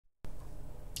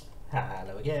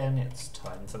again, it's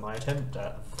time for my attempt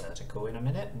at vertical in a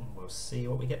minute, and we'll see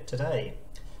what we get today.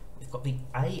 We've got the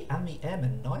A and the M,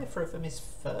 and neither of them is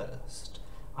first.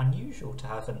 Unusual to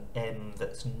have an M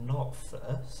that's not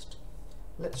first.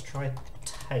 Let's try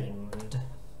tamed.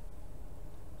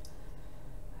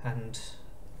 And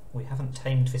we haven't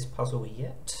tamed this puzzle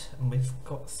yet, and we've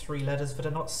got 3 letters that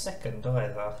are not second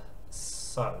either.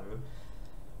 So,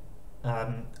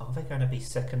 are they going to be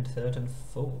second, third and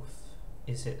fourth?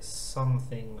 Is it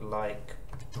something like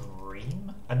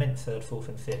bream? I meant third, fourth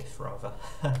and fifth rather.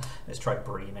 Let's try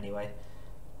bream anyway.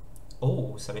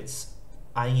 Oh, so it's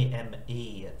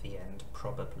A-M-E at the end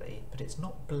probably, but it's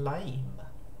not blame.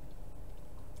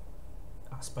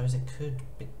 I suppose it could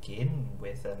begin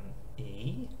with an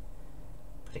E,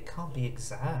 but it can't be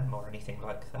exam or anything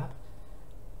like that.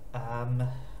 Oh,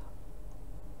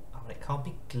 it can't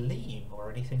be gleam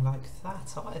or anything like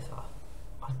that either.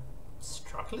 I'm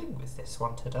struggling with this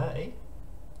one today.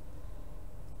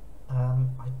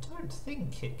 I don't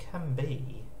think it can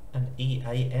be an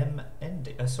E-A-M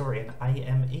ending, sorry, an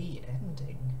A-M-E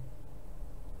ending.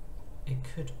 It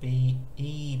could be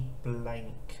E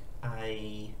blank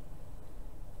A,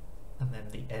 and then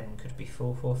the M could be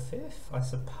fourth or fifth, I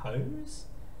suppose.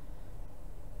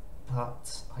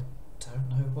 But I don't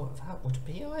know what that would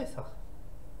be either.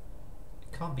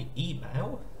 It can't be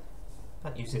email.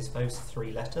 That uses those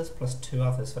 3 letters plus 2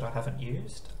 others that I haven't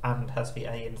used and has the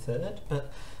A in third,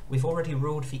 but we've already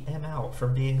ruled the M out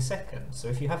from being second. So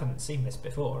if you haven't seen this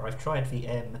before, I've tried the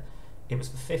M, it was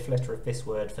the 5th letter of this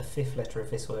word, the 5th letter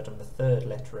of this word and the 3rd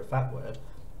letter of that word.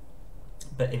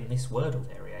 But in this Wordle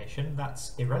variation,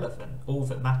 that's irrelevant. All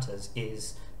that matters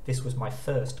is this was my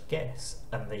first guess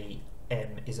and the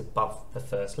M is above the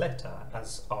first letter,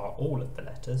 as are all of the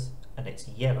letters, and it's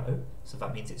yellow, so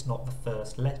that means it's not the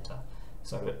first letter.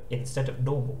 So instead of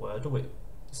normal Wordle, it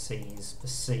sees the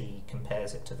C,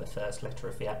 compares it to the first letter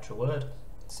of the actual word,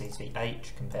 sees the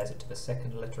H, compares it to the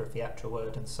second letter of the actual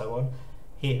word, and so on.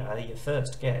 Here, your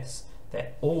first guess,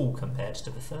 they're all compared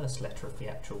to the first letter of the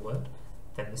actual word,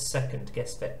 then the second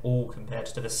guess, they're all compared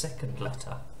to the second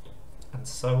letter, and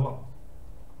so on.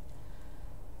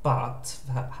 But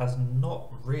that has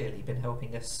not really been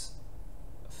helping us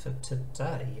for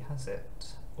today, has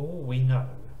it? All we know,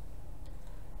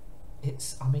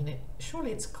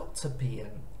 surely it's got to be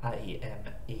an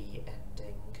A-M-E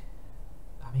ending.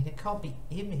 I mean, it can't be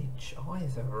image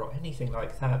either or anything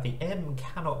like that. The M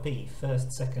cannot be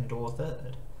first, second or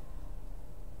third.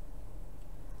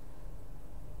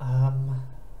 I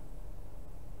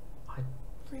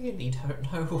really don't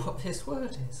know what this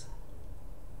word is.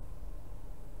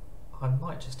 I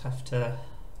might just have to...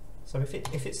 So if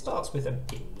it starts with an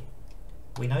E,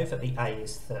 we know that the A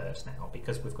is third now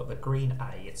because we've got the green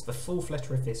A. It's the 4th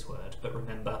letter of this word, but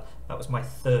remember that was my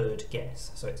 3rd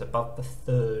guess, so it's above the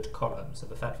 3rd column, so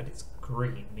the fact that it's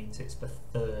green means it's the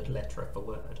 3rd letter of the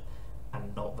word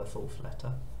and not the 4th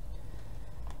letter.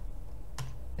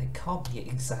 It can't be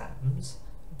exams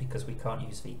because we can't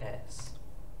use the S.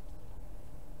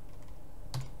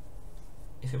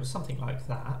 If it was something like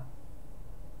that,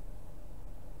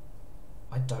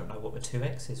 I don't know what the 2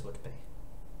 X's would be.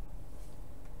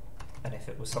 And if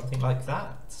it was something like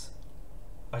that,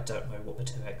 I don't know what the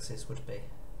 2 X's would be.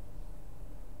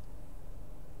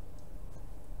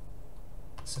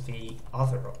 So the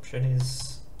other option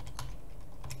is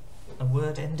a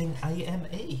word ending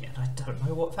A-M-E, and I don't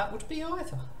know what that would be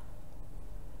either.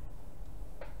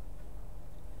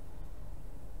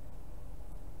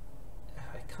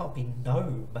 It can't be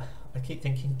gnome. I keep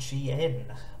thinking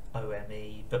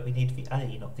G-N-O-M-E, but we need the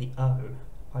A, not the O.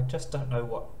 I just don't know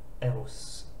what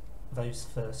else those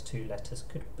first 2 letters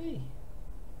could be.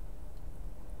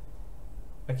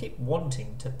 I keep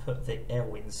wanting to put the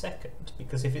L in second,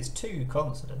 because if it's 2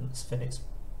 consonants, then it's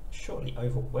surely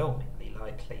overwhelmingly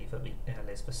likely that the L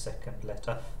is the second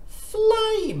letter.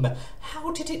 Flame!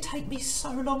 How did it take me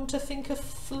so long to think of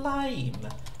flame?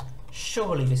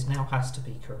 Surely this now has to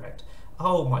be correct.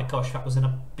 Oh my gosh, that was an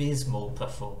abysmal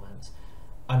performance.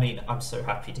 I mean, I'm so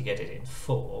happy to get it in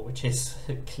 4, which is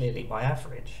clearly my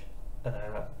average.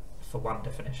 For one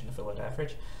definition of the word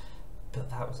average, but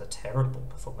that was a terrible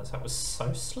performance. That was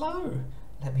so slow.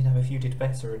 Let me know if you did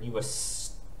better and you were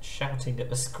shouting at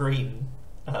the screen,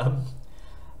 and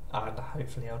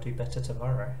hopefully I'll do better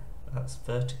tomorrow. That's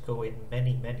vertical in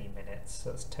many minutes.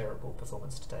 That's a terrible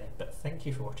performance today, but thank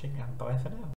you for watching and bye for now.